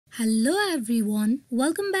Hello everyone,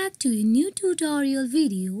 welcome back to a new tutorial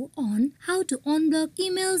video on how to unblock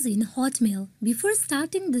emails in Hotmail. Before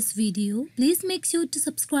starting this video, please make sure to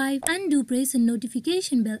subscribe and do press the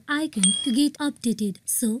notification bell icon to get updated.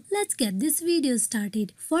 So let's get this video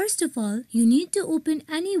started. First of all, you need to open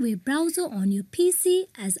any web browser on your PC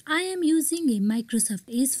as I am using a Microsoft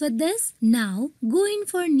Edge for this. Now go in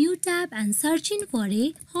for new tab and searching for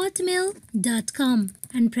a hotmail.com.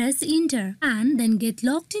 and press enter and then get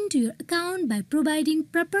logged into your account by providing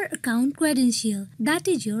proper account credential, that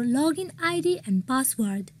is your login ID and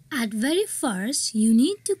password. At very first, you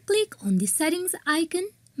need to click on the settings icon.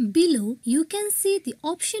 Below, you can see the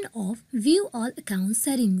option of view all account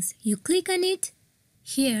settings. You click on it.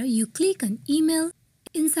 Here you click on email.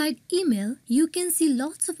 Inside email, you can see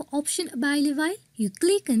lots of options available. You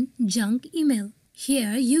click on junk email.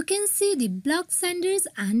 Here you can see the blocked senders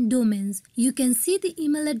and domains. You can see the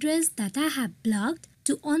email address that I have blocked.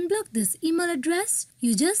 To unblock this email address,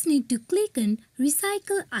 you just need to click on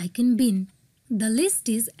recycle icon bin. The list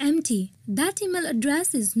is empty. That email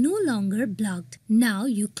address is no longer blocked. Now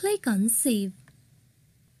you click on save.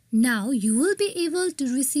 Now you will be able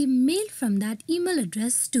to receive mail from that email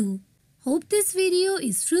address too. Hope this video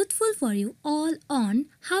is fruitful for you all on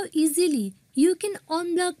how easily you can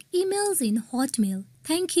unblock emails in Hotmail.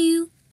 Thank you.